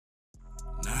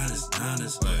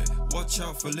9ers, oi. Watch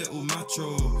out for little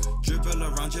macho. Dribble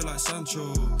around you like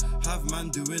Sancho. Have man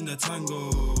doing the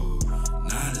tango.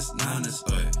 9ers,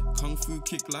 oi. Kung fu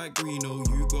kick like Greeno.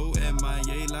 You go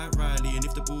MIA like Riley. And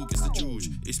if the ball gets the George,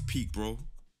 it's peak, bro.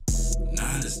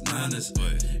 9ers,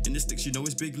 oi. In the sticks, you know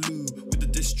it's Big Lou. With the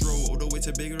distro all the way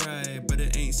to Big Ride. But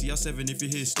it ain't CR7 if you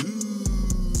hear Stu.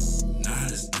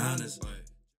 9ers, oi.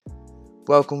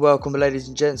 Welcome ladies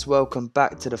and gents, welcome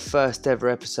back to the first ever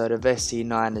episode of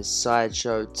Se9Ers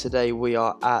Sideshow. Today we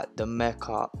are at the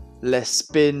Mecca. Let's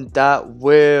spin that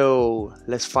wheel.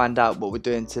 Let's find out what we're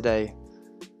doing today.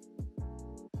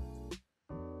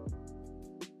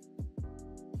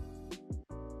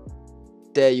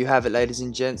 There you have it ladies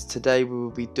and gents. Today we will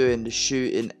be doing the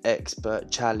shooting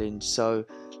expert challenge. So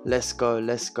let's go,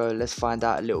 let's find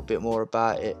out a little bit more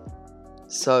about it.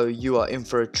 So you are in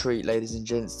for a treat ladies and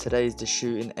gents. Today is the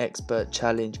shooting expert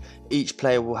challenge. Each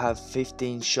player will have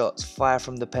 15 shots, 5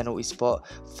 from the penalty spot,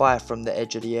 5 from the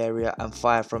edge of the area and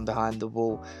 5 from behind the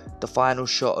wall. The final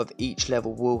shot of each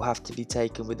level will have to be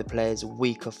taken with the player's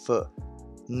weaker foot.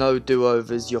 No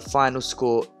do-overs, your final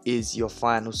score is your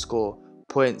final score.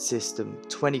 Point system,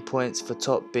 20 points for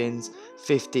top bins,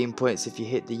 15 points if you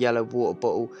hit the yellow water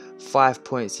bottle, 5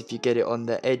 points if you get it on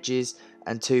the edges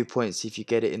and 2 points if you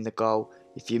get it in the goal.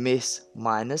 If you miss,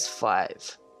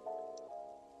 -5.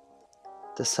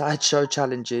 The sideshow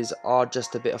challenges are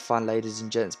just a bit of fun ladies and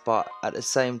gents, but at the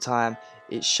same time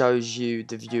it shows you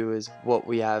the viewers what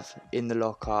we have in the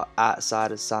locker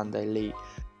outside of Sunday League.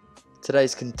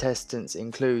 Today's contestants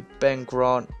include Ben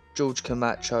Grant, George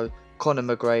Camacho, Conor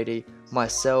McGrady,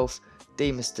 myself,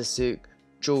 Demas Dasuk,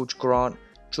 George Grant,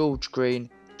 George Green,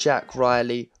 Jack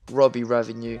Riley, Robbie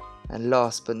Revenue and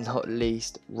last but not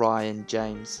least Ryan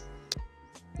James.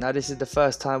 Now this is the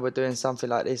first time we're doing something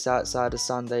like this outside of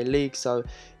Sunday League, so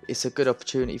it's a good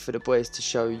opportunity for the boys to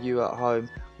show you at home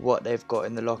what they've got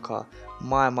in the locker.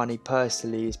 My money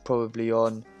personally is probably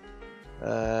on,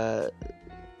 I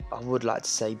would like to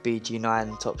say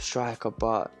BG9 top striker,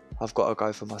 but I've got to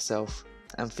go for myself.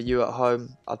 And for you at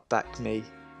home, I'd back me.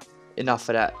 Enough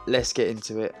of that, let's get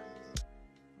into it.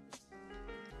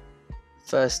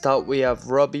 First up we have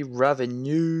Robbie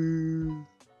Revenue.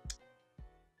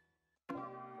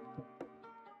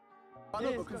 I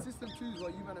know, but consistent twos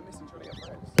while you man are missing trying to get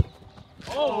friends.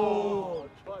 Oh!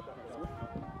 The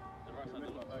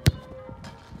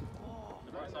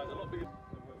right side's a lot bigger.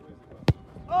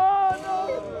 Oh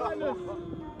no!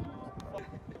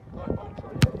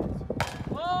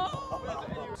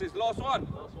 This is last one.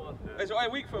 It's hey,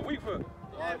 weak foot.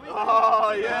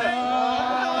 Oh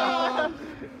yeah!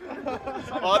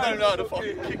 Oh, I don't know how to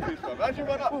fucking kick this, bro. How'd you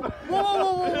run up?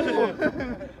 Whoa!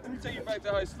 Let me take you back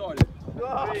to how it started.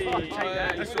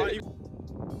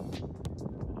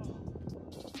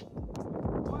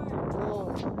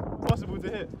 Possible to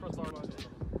hit.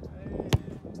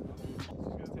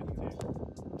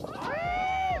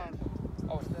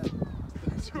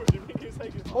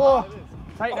 Oh,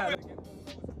 take that.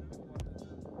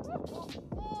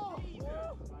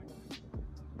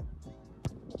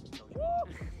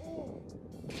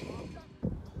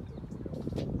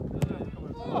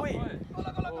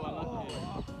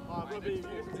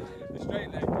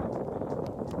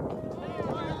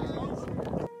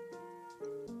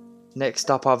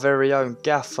 Next up, our very own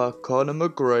gaffer, Conor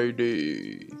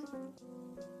McGrady.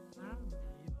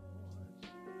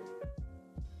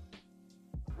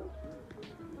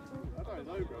 I don't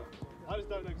know, bro. I just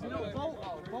don't know. Is it Bolt?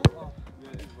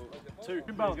 Yeah, it is Bolt. 2.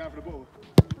 He's going for the ball.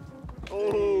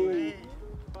 Oh!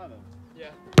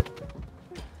 Yeah.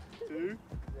 2.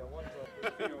 Yeah, 1.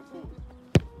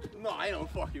 No, I ain't on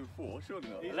fucking 4. Surely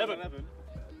not. 11.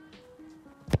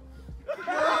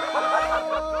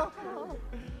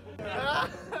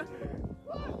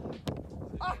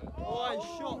 Oh, I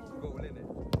shot goal in it.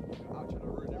 Actually,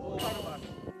 ruined it.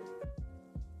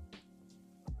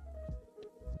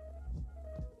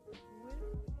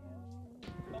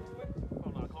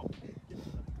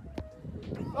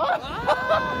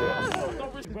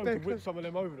 I'm going to whip some of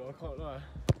them over though, I can't lie.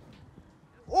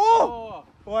 Oh!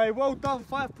 Boy, well done,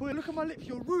 5 points. Look at my lips,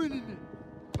 you're ruining it.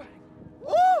 Bang.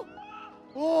 Oh!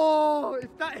 Oh!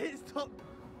 If that hits top.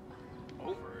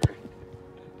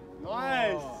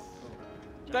 Nice! Oh.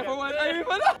 Definitely aiming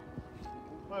for that.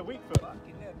 My weak foot.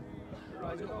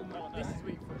 This is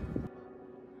weak foot.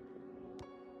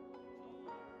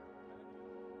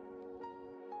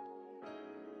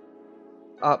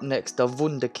 Up next, the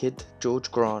Wonder Kid,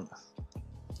 George Grant.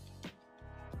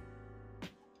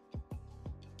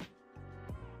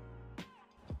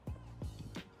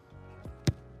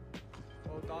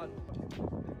 Well done.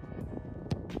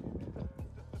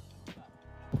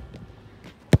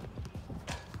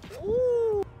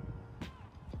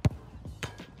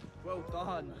 Well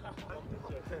done.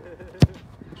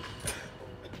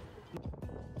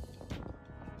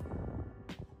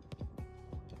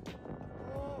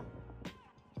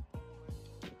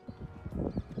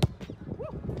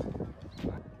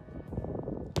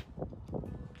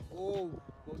 Oh,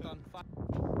 well done.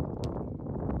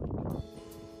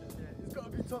 Yeah, it's got to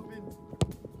be top in.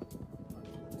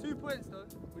 2 points though.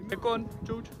 Go on,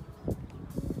 George.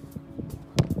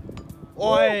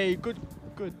 Oi, good.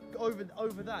 Over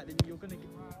that, then you're gonna get.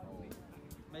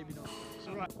 Maybe not. It's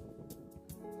alright.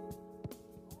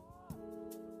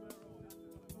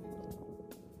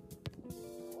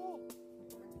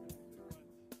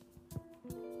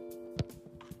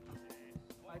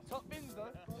 Top bins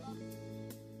though.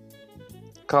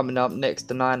 Coming up next,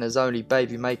 the Niners' only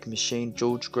baby making machine,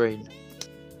 George Green.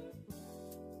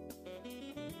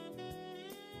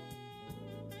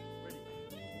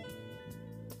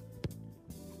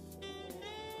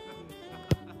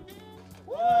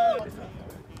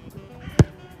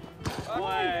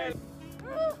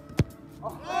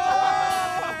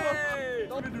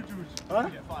 Huh?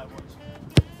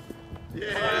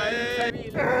 Yeah!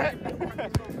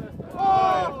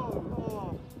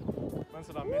 Oh! Man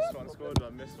said I missed one, scored, but I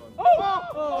missed one.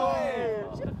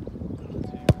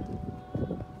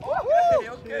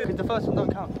 Okay. The first one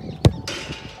don't count.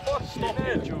 Stop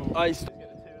it, Jules. Ice.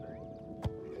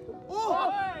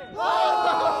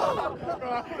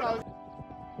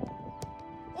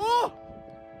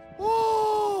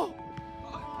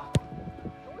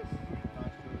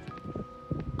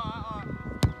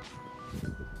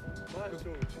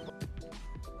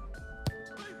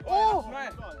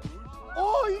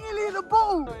 Oh, you nearly hit the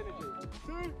ball!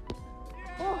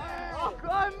 Oh,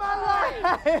 God, my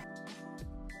life!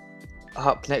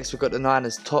 Up next, we've got the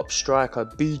Niners' top striker,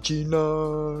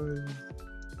 BG9.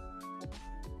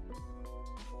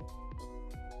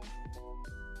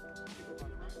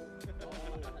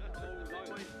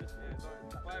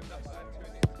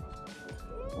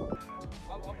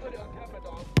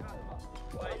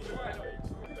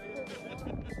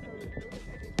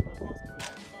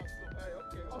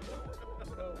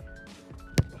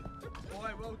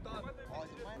 Well done.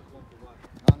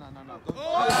 No.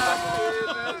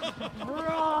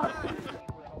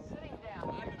 Sitting down,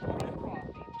 drinking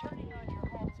coffee, turning on your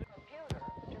home computer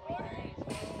to read today's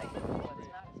newspaper. Well, it's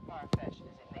not as far-fetched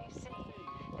as it may seem.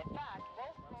 In fact,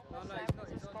 both global samples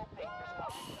and skull papers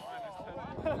published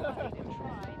all need to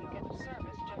try to get the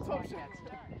service just like that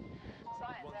started.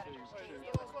 Science editor Steve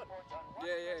Gill reports on one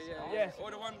Yes. Or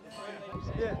the one.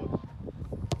 Yeah.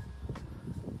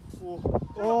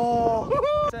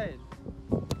 Oh. Saying.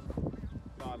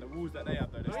 Nah, the rules that they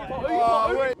have though. Wait.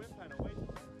 We're playing away.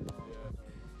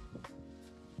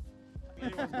 Yeah.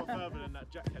 Anyone's got further than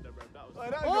that Jack header, bro. That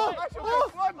was.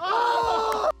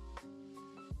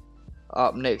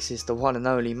 Up next is the one and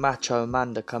only Macho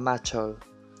Amanda Camacho.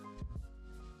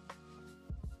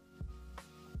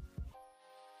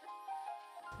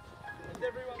 Has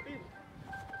everyone been?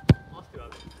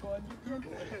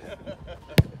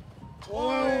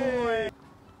 Oi!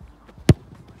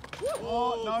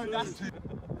 Oh, no, that's too.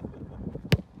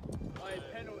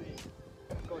 Penalty.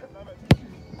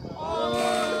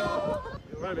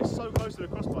 Bro, it's so close to the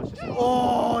crossbar. It's just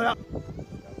Oh,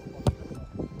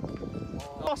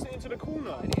 pass it into the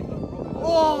corner.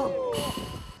 Oh!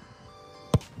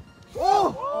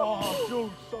 Oh! Oh,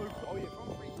 George, so close. Oh, yeah,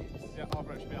 from free kicks. Yeah, oh,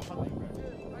 bro, it should be 100, bro.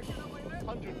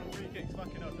 100 from free kicks,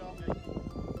 fucking up, mate.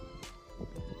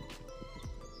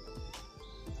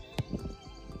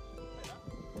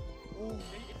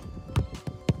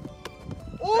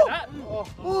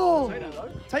 Oh! Take that, though.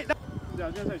 Take that. Yeah, I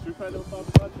was going to say, should we play a little five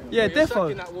side thing? Yeah,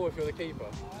 defo. that wall if you're the keeper.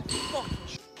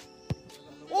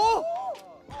 Oh!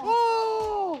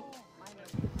 Oh!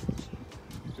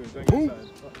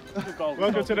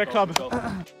 Welcome to the club.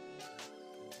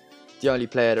 The only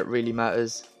player that really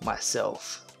matters,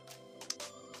 myself.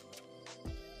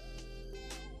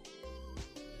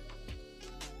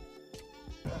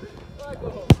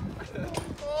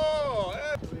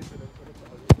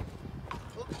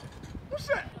 What's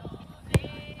that?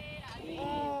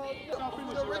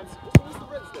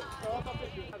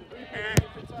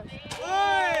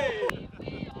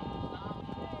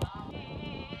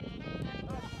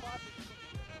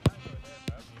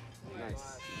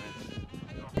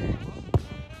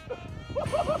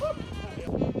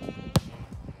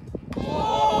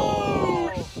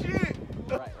 Oh shit!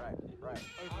 Right.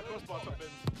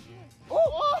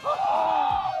 Oh,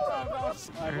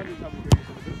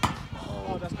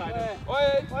 that's kind of.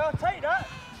 Well, take that.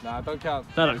 Nah, don't count.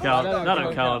 That don't count. That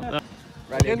don't count.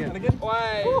 Right, again.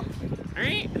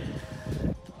 Wait.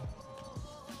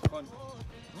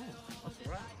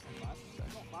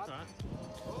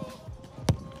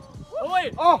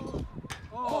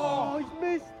 Oh, he's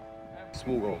missed.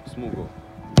 Small goal, small goal.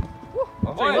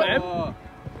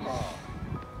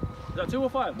 Is that 2 or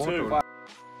 5? 2.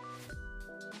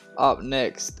 Up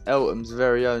next, Eltham's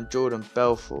very own Jordan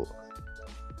Belfort.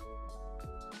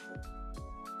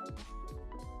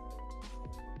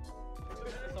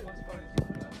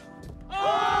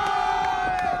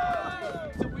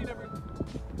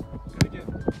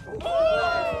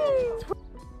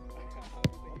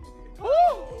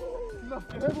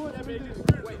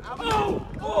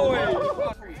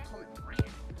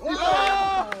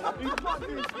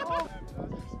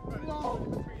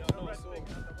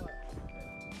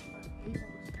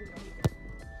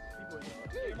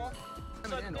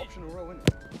 Optional roll, isn't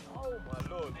it? Oh my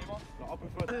lord. I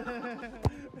prefer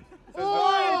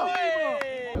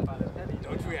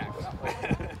Don't react.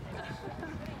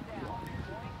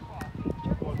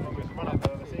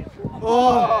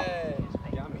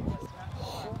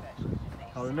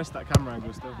 Oh, we missed that camera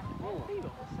angle still.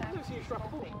 That was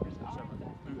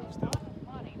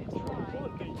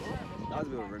a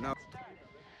bit of a Ronaldo.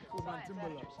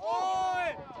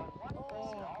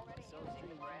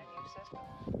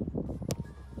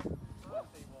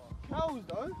 Cows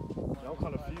though? Yeah, I'm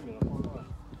kind of fuming.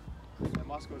 Yeah,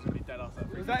 my score's gonna be dead after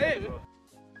that. Is that it?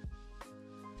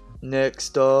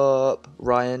 Next up,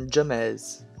 Ryan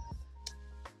Jamez.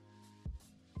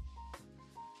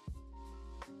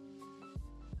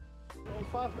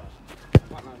 Five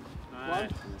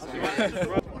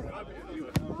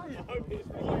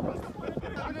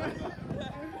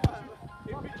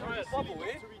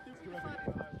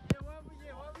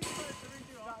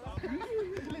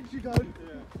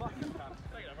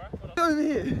Over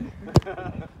here.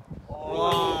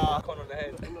 Oh, Connor on the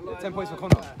head. 10 points for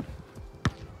Connor.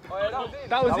 Oh, yeah,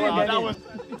 that was it. That was.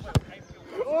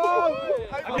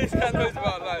 This guy knows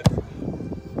about lads.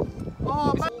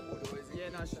 Oh, man. Yeah,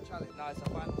 no, it's a challenge. No, it's a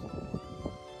final score.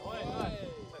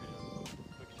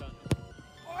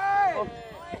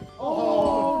 Oh,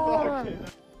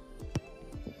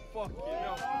 fuck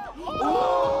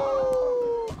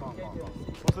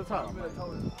What's the time?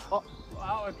 Oh,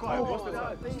 out of quiet. What's the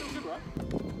time? Still good, right?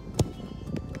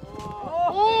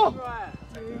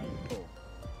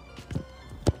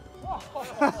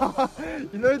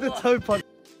 You know the toe punch.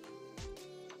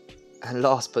 And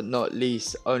last but not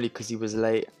least, only because he was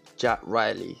late, Jack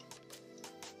Riley.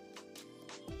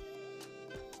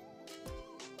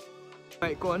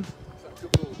 Wait, go on.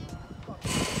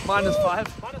 -5.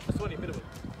 -20 minimum.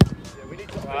 Yeah, we need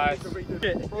to redo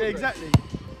Yeah, exactly.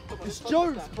 It's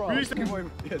jokes, bro. We used to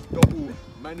Yeah, double.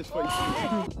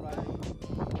 -42.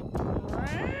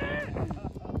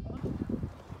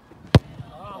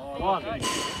 One.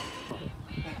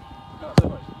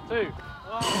 2.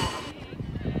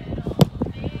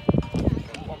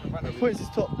 Points his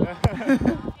top.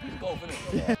 Golf,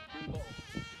 isn't it?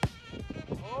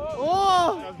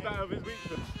 Oh! That's better of his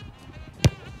weakness.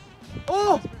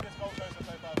 Oh!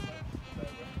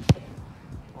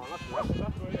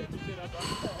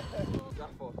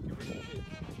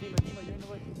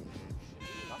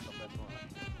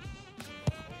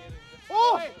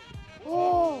 Oh!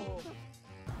 Oh!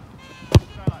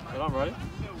 Well, I'm ready.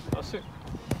 That's it.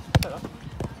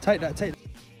 Take that, take that.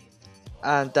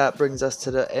 And that brings us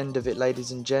to the end of it,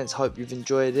 ladies and gents. Hope you've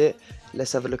enjoyed it.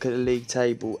 Let's have a look at the league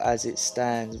table as it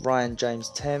stands. Ryan James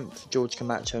 10th, George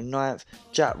Camacho 9th,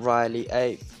 Jack Riley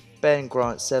 8th, Ben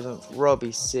Grant 7th,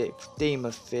 Robbie 6th,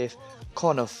 Dima 5th,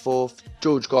 Connor 4th,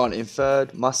 George Grant in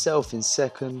 3rd, myself in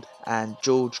 2nd, and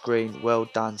George Green. Well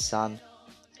done, son.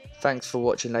 Thanks for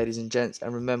watching, ladies and gents,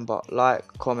 and remember, like,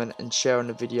 comment and share on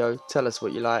the video. Tell us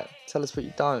what you like, tell us what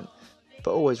you don't,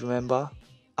 but always remember,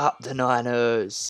 up the Niners.